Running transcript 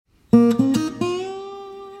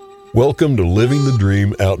Welcome to Living the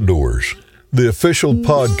Dream Outdoors, the official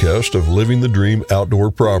podcast of Living the Dream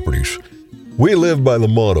Outdoor Properties. We live by the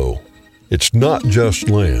motto, it's not just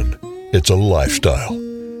land, it's a lifestyle.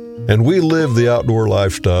 And we live the outdoor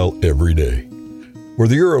lifestyle every day.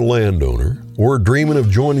 Whether you're a landowner or dreaming of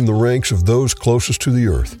joining the ranks of those closest to the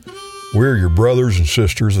earth, we're your brothers and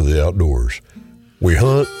sisters of the outdoors. We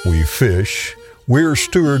hunt, we fish, we're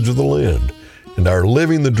stewards of the land. And our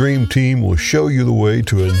Living the Dream team will show you the way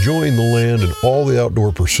to enjoying the land and all the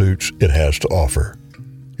outdoor pursuits it has to offer.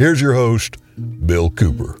 Here's your host, Bill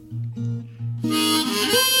Cooper.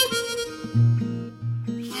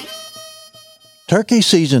 Turkey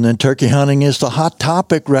season and turkey hunting is the hot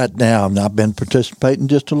topic right now. And I've been participating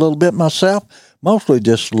just a little bit myself, mostly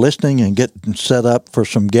just listening and getting set up for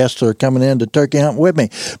some guests that are coming in to turkey hunt with me.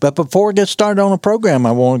 But before we get started on the program,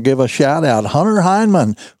 I want to give a shout out. Hunter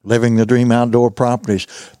Heineman, Living the Dream Outdoor Properties,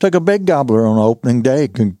 took a big gobbler on opening day.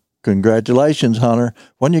 Congratulations, Hunter.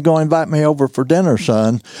 When you going to invite me over for dinner,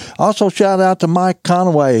 son? Also, shout out to Mike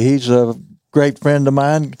Conaway. He's a great friend of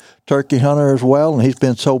mine, turkey hunter as well, and he's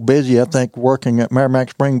been so busy, I think, working at Merrimack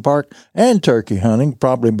Spring Park and turkey hunting,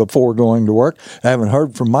 probably before going to work. I haven't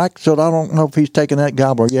heard from Mike, so I don't know if he's taken that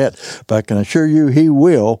gobbler yet, but I can assure you he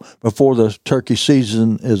will before the turkey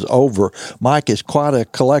season is over. Mike is quite a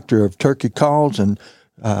collector of turkey calls and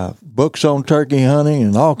books on turkey hunting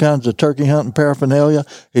and all kinds of turkey hunting paraphernalia.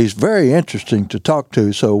 He's very interesting to talk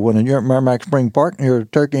to. So when you're at Merrimack Spring Park and you're a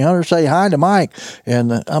turkey hunter, say hi to Mike,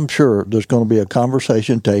 and I'm sure there's going to be a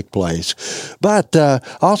conversation take place. But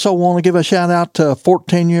also want to give a shout out to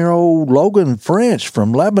 14-year-old Logan French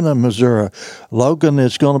from Lebanon, Missouri. Logan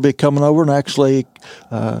is going to be coming over and actually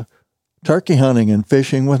turkey hunting and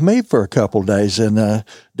fishing with me for a couple days, and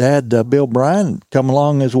Dad Bill Bryan come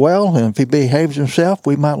along as well, and if he behaves himself,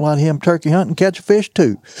 we might let him turkey hunt and catch a fish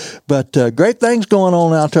too. But great things going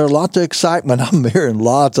on out there, lots of excitement. I'm hearing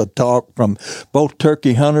lots of talk from both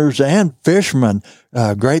turkey hunters and fishermen.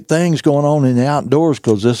 Great things going on in the outdoors,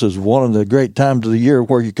 because this is one of the great times of the year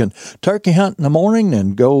where you can turkey hunt in the morning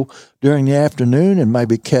and go during the afternoon and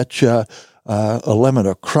maybe catch a limit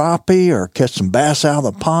of crappie or catch some bass out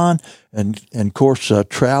of the pond, and of course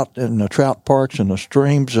trout in the trout parks and the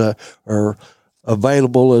streams are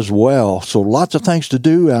available as well. So lots of things to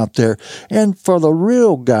do out there. And for the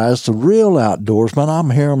real guys, the real outdoorsmen, I'm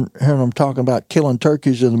hearing them talking about killing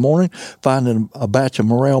turkeys in the morning, finding a batch of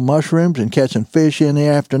morel mushrooms, and catching fish in the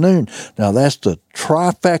afternoon. Now that's the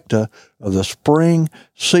trifecta of the spring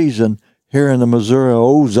season here in the Missouri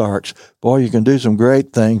Ozarks. Boy, you can do some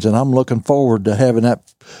great things, and I'm looking forward to having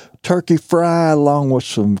that turkey fry along with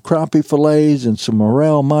some crappie fillets and some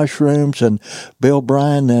morel mushrooms. And Bill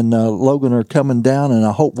Bryan and Logan are coming down, and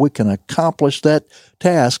I hope we can accomplish that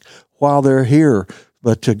task while they're here.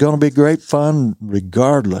 But it's going to be great fun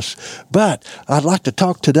regardless. But I'd like to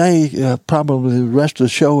talk today, probably the rest of the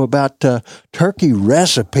show, about turkey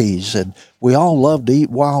recipes. And we all love to eat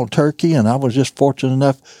wild turkey, and I was just fortunate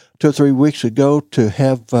enough 2 or 3 weeks ago to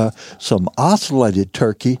have some ocellated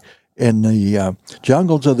turkey in the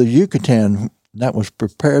jungles of the Yucatan. That was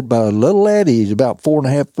prepared by little Eddie. He's about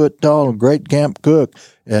 4.5 foot tall, a great camp cook.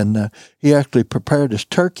 And he actually prepared his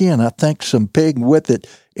turkey and I think some pig with it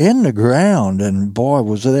in the ground. And boy,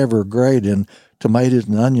 was it ever great, in tomatoes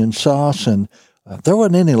and onion sauce. And there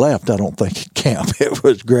wasn't any left, I don't think, at camp. It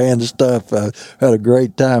was grand stuff. Had a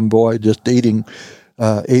great time, boy, just eating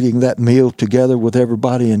that meal together with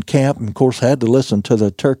everybody in camp. And of course, had to listen to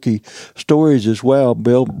the turkey stories as well.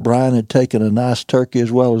 Bill Bryan had taken a nice turkey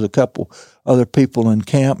as well as a couple other people in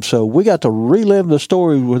camp. So we got to relive the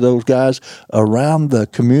stories with those guys around the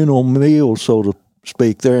communal meal, so to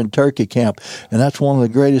speak, there in turkey camp. And that's one of the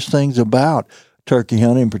greatest things about turkey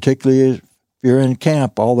hunting, particularly if you're in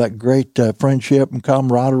camp, all that great friendship and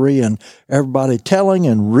camaraderie and everybody telling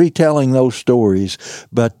and retelling those stories.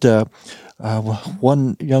 But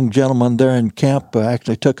one young gentleman there in camp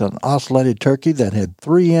actually took an ocellated turkey that had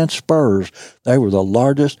 3-inch spurs. They were the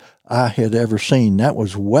largest I had ever seen. That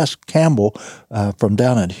was Wes Campbell from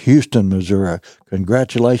down in Houston, Missouri.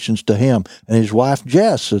 Congratulations to him. And his wife,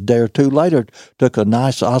 Jess, a day or two later, took a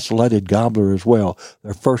nice ocellated gobbler as well.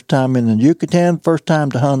 Their first time in the Yucatan, first time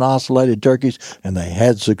to hunt ocellated turkeys, and they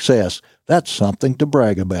had success. That's something to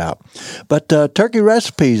brag about. But turkey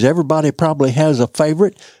recipes, everybody probably has a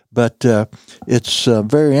favorite. But it's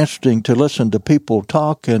very interesting to listen to people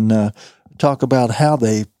talk and talk about how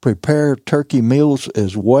they prepare turkey meals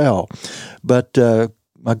as well. But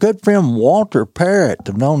my good friend Walter Parrott,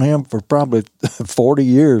 I've known him for probably 40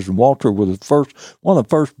 years. Walter was one of the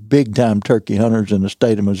first big-time turkey hunters in the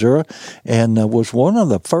state of Missouri, and was one of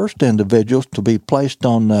the first individuals to be placed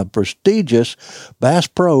on the prestigious Bass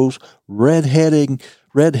Pro's Redhead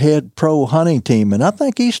Pro hunting team, and I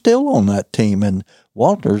think he's still on that team. And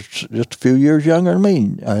Walter's just a few years younger than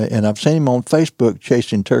me, and I've seen him on Facebook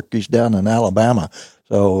chasing turkeys down in Alabama.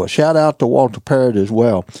 So a shout out to Walter Parrott as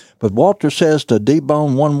well. But Walter says to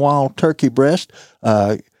debone one wild turkey breast,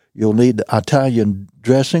 you'll need Italian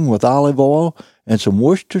dressing with olive oil and some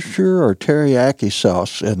Worcestershire or teriyaki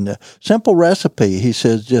sauce. And simple recipe, he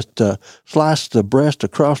says, just slice the breast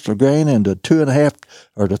across the grain into 2.5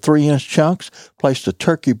 or to 3 inch chunks. Place the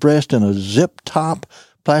turkey breast in a zip top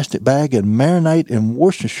plastic bag and marinate in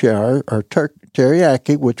Worcestershire or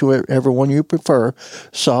teriyaki, whichever one you prefer,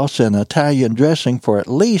 sauce and Italian dressing for at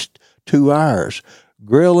least 2 hours.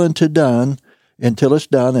 Grill until it's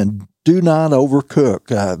done, and do not overcook.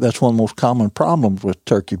 That's one of the most common problems with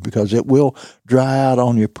turkey because it will dry out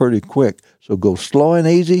on you pretty quick. So go slow and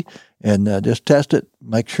easy and just test it.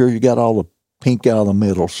 Make sure you got all the pink out of the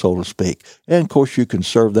middle, so to speak. And, of course, you can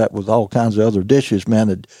serve that with all kinds of other dishes, man,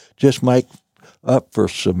 that just make up for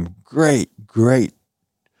some great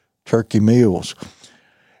turkey meals.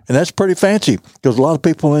 And that's pretty fancy because a lot of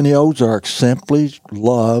people in the Ozarks simply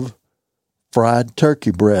love fried turkey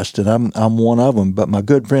breast, and I'm one of them. But my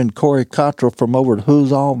good friend Corey Cottrell from over at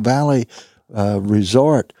Hoozall Valley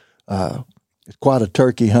Resort is quite a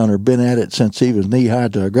turkey hunter, been at it since he was knee-high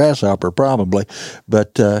to a grasshopper probably.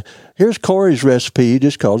 But here's Corey's recipe. He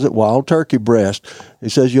just calls it wild turkey breast. He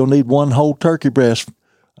says you'll need 1 whole turkey breast,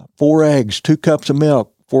 4 eggs, 2 cups of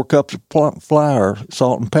milk, 4 cups of flour,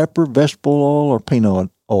 salt and pepper, vegetable oil, or peanut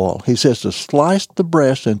oil. He says to slice the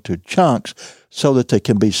breast into chunks so that they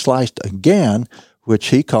can be sliced again, which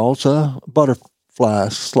he calls butterfly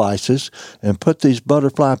slices, and put these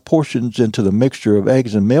butterfly portions into the mixture of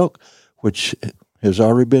eggs and milk, which has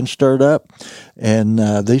already been stirred up. And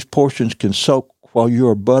these portions can soak while you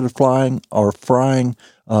are butterflying or frying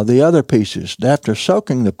the other pieces. After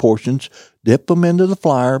soaking the portions, dip them into the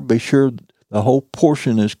flour. Be sure the whole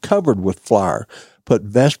portion is covered with flour. Put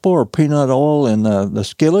vegetable or peanut oil in the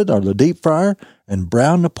skillet or the deep fryer and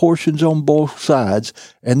brown the portions on both sides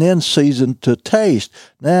and then season to taste.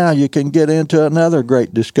 Now you can get into another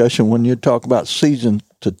great discussion when you talk about season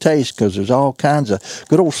to taste because there's all kinds of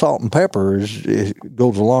good old salt and pepper it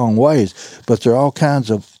goes a long ways, but there are all kinds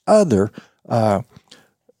of other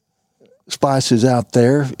spices out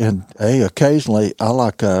there, and hey, occasionally I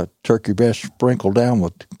like a turkey breast sprinkled down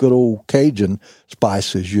with good old Cajun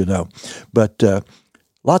spices, But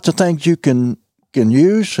lots of things you can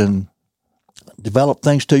use and develop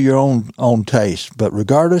things to your own taste. But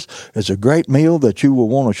regardless, it's a great meal that you will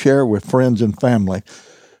want to share with friends and family.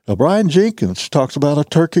 Now, Brian Jenkins talks about a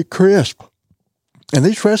turkey crisp, and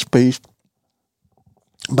these recipes,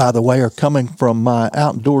 by the way, are coming from my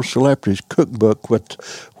Outdoor Celebrities cookbook,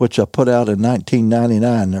 which I put out in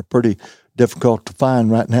 1999. They're pretty difficult to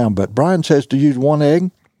find right now. But Brian says to use 1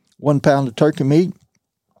 egg, 1 pound of turkey meat,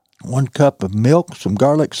 1 cup of milk, some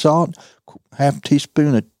garlic salt, half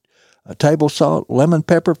teaspoon of table salt, lemon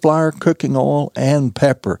pepper, flour, cooking oil, and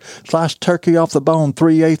pepper. Slice turkey off the bone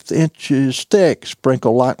 3/8 inches thick.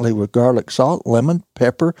 Sprinkle lightly with garlic salt, lemon,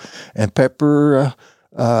 pepper, and pepper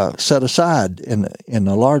set aside. In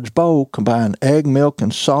a large bowl, combine egg, milk,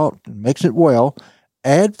 and salt and mix it well.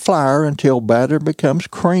 Add flour until batter becomes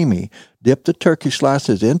creamy. Dip the turkey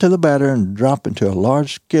slices into the batter and drop into a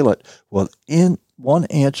large skillet with 1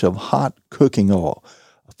 inch of hot cooking oil.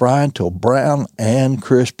 Fry until brown and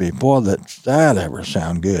crispy. Boy, that ever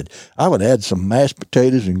sound good. I would add some mashed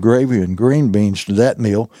potatoes and gravy and green beans to that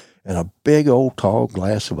meal and a big old tall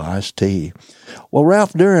glass of iced tea. Well,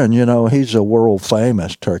 Ralph Duren, he's a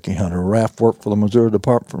world-famous turkey hunter. Ralph worked for the Missouri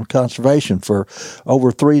Department of Conservation for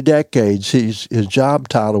over 3 decades. His job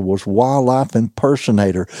title was Wildlife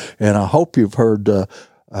Impersonator, and I hope you've heard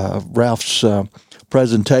Ralph's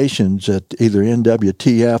presentations at either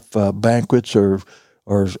NWTF banquets or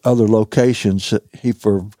other locations. He,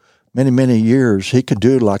 for many, many years, he could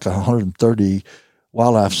do like 130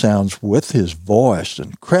 wildlife sounds with his voice.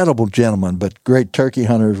 Incredible gentleman, but great turkey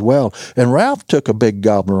hunter as well. And Ralph took a big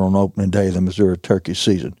gobbler on opening day of the Missouri turkey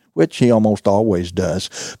season, which he almost always does.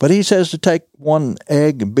 But he says to take 1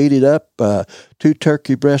 egg and beat it up, 2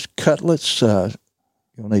 turkey breast cutlets.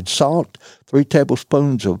 You'll need salt, 3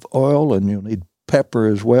 tablespoons of oil, and you'll need pepper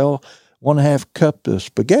as well, 1/2 cup of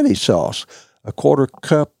spaghetti sauce, 1/4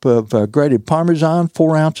 cup of grated Parmesan,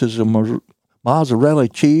 4 ounces of mozzarella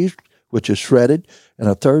cheese, which is shredded, and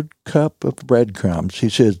 1/3 cup of breadcrumbs. He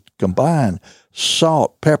says Combine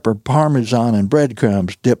salt, pepper, Parmesan, and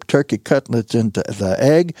breadcrumbs. Dip turkey cutlets into the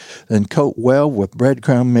egg, then coat well with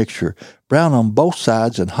breadcrumb mixture. Brown on both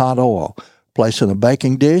sides in hot oil. Place in a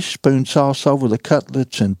baking dish, spoon sauce over the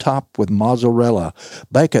cutlets, and top with mozzarella.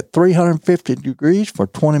 Bake at 350 degrees for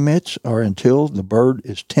 20 minutes or until the bird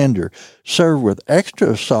is tender. Serve with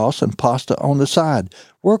extra sauce and pasta on the side.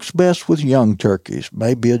 Works best with young turkeys.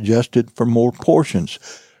 May be adjusted for more portions.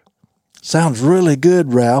 Sounds really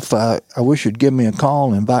good, Ralph. I wish you'd give me a call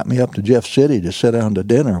and invite me up to Jeff City to sit down to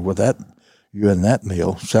dinner with you and that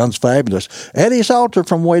meal. Sounds fabulous. Eddie Salter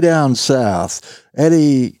from way down south.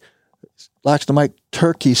 Eddie likes to make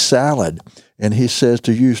turkey salad, and he says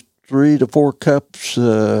to use 3 to 4 cups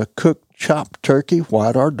cooked chopped turkey,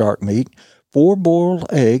 white or dark meat, 4 boiled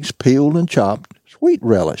eggs, peeled and chopped, sweet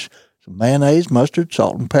relish, some mayonnaise, mustard,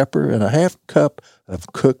 salt and pepper, and a half cup of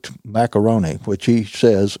cooked macaroni, which he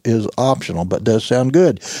says is optional but does sound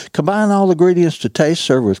good. Combine all the ingredients to taste.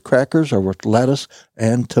 Serve with crackers or with lettuce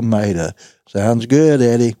and tomato. Sounds good,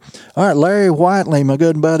 Eddie. All right, Larry Whiteley, my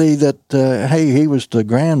good buddy, he was the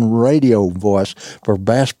grand radio voice for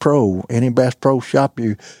Bass Pro. Any Bass Pro shop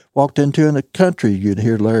you walked into in the country, you'd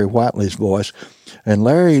hear Larry Whiteley's voice. And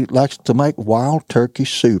Larry likes to make wild turkey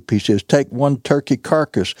soup. He says, take 1 turkey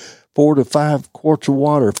carcass, 4 to 5 quarts of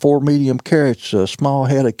water, 4 medium carrots, a small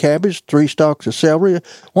head of cabbage, 3 stalks of celery,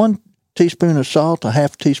 1 teaspoon of salt, a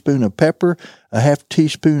half teaspoon of pepper, a half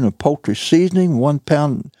teaspoon of poultry seasoning, 1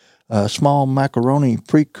 pound small macaroni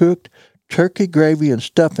pre-cooked, turkey gravy and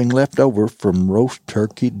stuffing left over from roast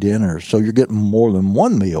turkey dinner. So you're getting more than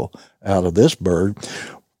 1 meal out of this bird.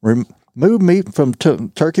 Remove meat from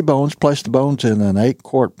turkey bones. Place the bones in an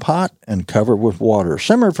 8-quart pot and cover with water.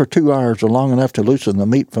 Simmer for 2 hours or long enough to loosen the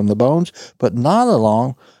meat from the bones, but not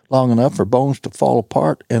long enough for bones to fall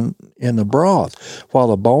apart in the broth. While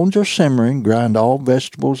the bones are simmering, grind all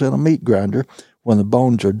vegetables in a meat grinder. When the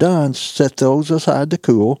bones are done, set those aside to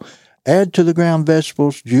cool. Add to the ground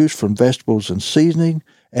vegetables, juice from vegetables and seasoning.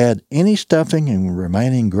 Add any stuffing and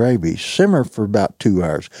remaining gravy. Simmer for about 2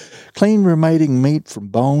 hours. Clean remaining meat from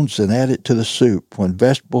bones and add it to the soup. When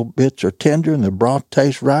vegetable bits are tender and the broth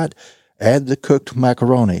tastes right, add the cooked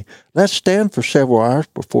macaroni. Let stand for several hours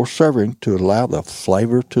before serving to allow the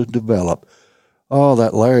flavor to develop. Oh,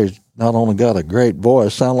 that Larry's not only got a great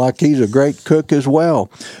voice, sounds like he's a great cook as well.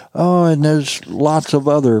 Oh, and there's lots of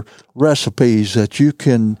other recipes that you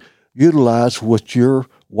can utilize with your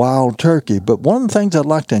wild turkey. But one of the things I'd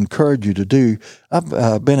like to encourage you to do,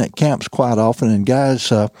 I've been at camps quite often, and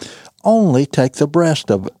guys only take the breast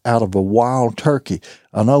out of a wild turkey.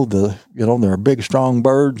 I know they're big, strong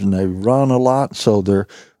birds, and they run a lot, so their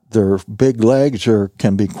big legs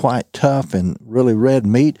can be quite tough and really red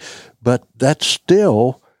meat, but that's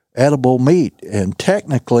still edible meat, and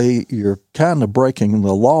technically you're kind of breaking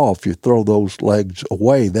the law if you throw those legs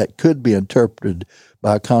away. That could be interpreted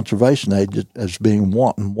by a conservation agent as being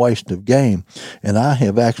wanton waste of game. And I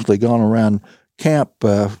have actually gone around camp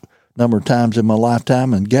a number of times in my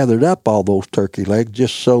lifetime and gathered up all those turkey legs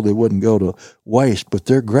just so they wouldn't go to waste. But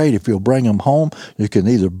they're great. If you'll bring them home, you can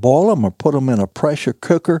either boil them or put them in a pressure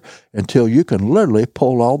cooker until you can literally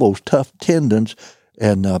pull all those tough tendons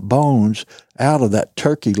and bones out of that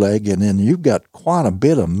turkey leg, and then you've got quite a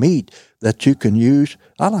bit of meat that you can use.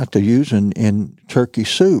 I like to use in turkey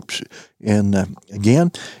soups. And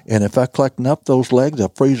and if I collect enough those legs, I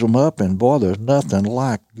freeze them up, and boy, there's nothing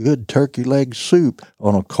like good turkey leg soup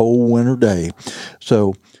on a cold winter day.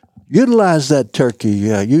 So utilize that turkey.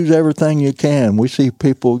 Use everything you can. We see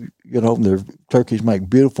people, their turkeys make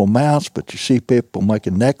beautiful mounts, but you see people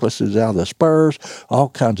making necklaces out of the spurs, all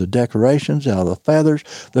kinds of decorations out of the feathers.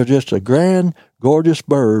 They're just a grand, gorgeous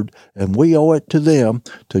bird, and we owe it to them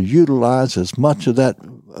to utilize as much of that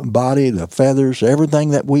body, the feathers,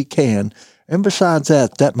 everything that we can. And besides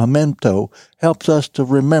that memento helps us to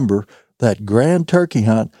remember that grand turkey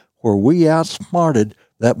hunt where we outsmarted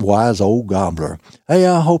that wise old gobbler. Hey,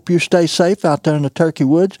 I hope you stay safe out there in the turkey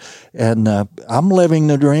woods, and I'm living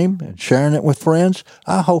the dream and sharing it with friends.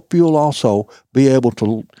 I hope you'll also be able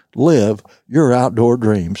to live your outdoor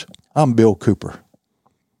dreams. I'm Bill Cooper.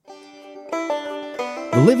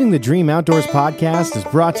 The Living the Dream Outdoors podcast is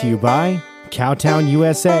brought to you by Cowtown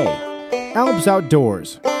USA, Alps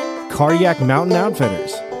Outdoors, Cardiac Mountain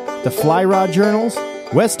Outfitters, the Fly Rod Journals,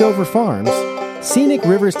 Westover Farms, Scenic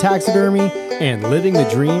Rivers Taxidermy, and Living the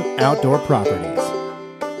Dream Outdoor Properties.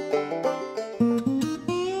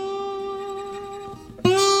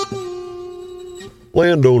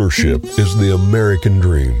 Land ownership is the American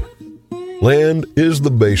dream. Land is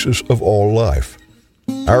the basis of all life.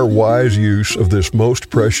 Our wise use of this most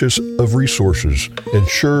precious of resources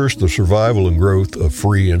ensures the survival and growth of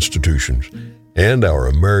free institutions and our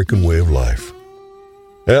American way of life.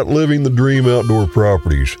 At Living the Dream Outdoor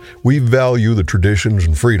Properties, we value the traditions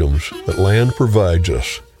and freedoms that land provides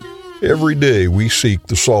us. Every day we seek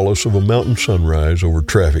the solace of a mountain sunrise over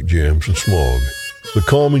traffic jams and smog, the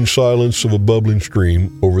calming silence of a bubbling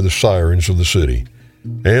stream over the sirens of the city,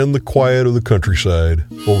 and the quiet of the countryside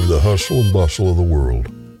over the hustle and bustle of the world.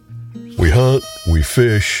 We hunt, we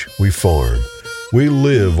fish, we farm. We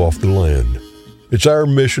live off the land. It's our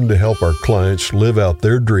mission to help our clients live out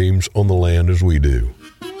their dreams on the land as we do.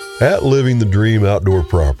 At Living the Dream Outdoor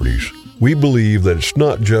Properties, we believe that it's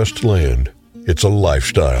not just land, it's a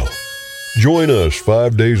lifestyle. Join us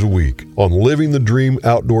 5 days a week on Living the Dream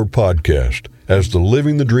Outdoor Podcast as the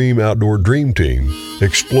Living the Dream Outdoor Dream Team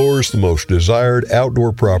explores the most desired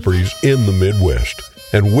outdoor properties in the Midwest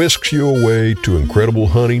and whisks you away to incredible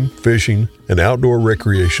hunting, fishing, and outdoor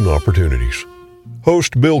recreation opportunities.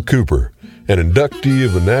 Host Bill Cooper, an inductee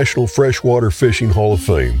of the National Freshwater Fishing Hall of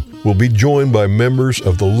Fame, will be joined by members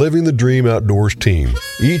of the Living the Dream Outdoors team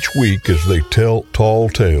each week as they tell tall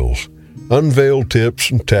tales, unveil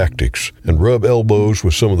tips and tactics, and rub elbows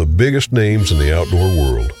with some of the biggest names in the outdoor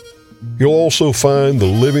world. You'll also find the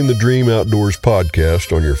Living the Dream Outdoors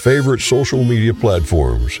podcast on your favorite social media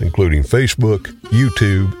platforms, including Facebook,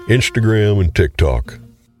 YouTube, Instagram, and TikTok.